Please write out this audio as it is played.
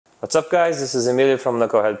What's up guys, this is Emilio from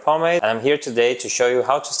Knucklehead Pomade and I'm here today to show you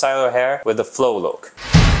how to style your hair with the flow look.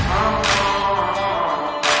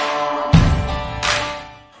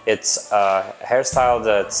 It's a hairstyle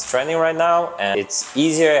that's trending right now and it's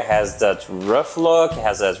easier, it has that rough look, it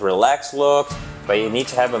has that relaxed look, but you need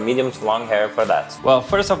to have a medium to long hair for that. Well,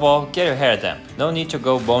 first of all, get your hair damp. No need to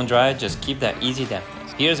go bone dry, just keep that easy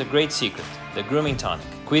dampness. Here's a great secret, the grooming tonic.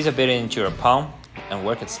 Squeeze a bit into your palm and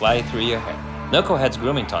work it slightly through your hair. Knucklehead's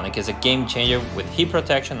grooming tonic is a game changer with heat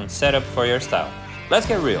protection and setup for your style. Let's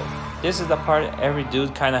get real. This is the part every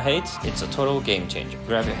dude kinda hates. It's a total game changer.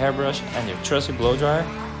 Grab your hairbrush and your trusty blow dryer.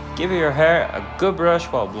 Give your hair a good brush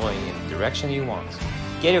while blowing in the direction you want.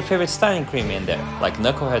 Get your favorite styling cream in there, like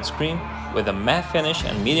Knucklehead's cream with a matte finish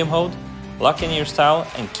and medium hold. Lock in your style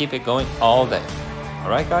and keep it going all day.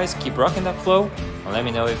 Alright guys, keep rocking that flow and let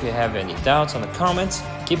me know if you have any doubts on the comments.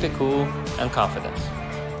 Keep it cool and confident.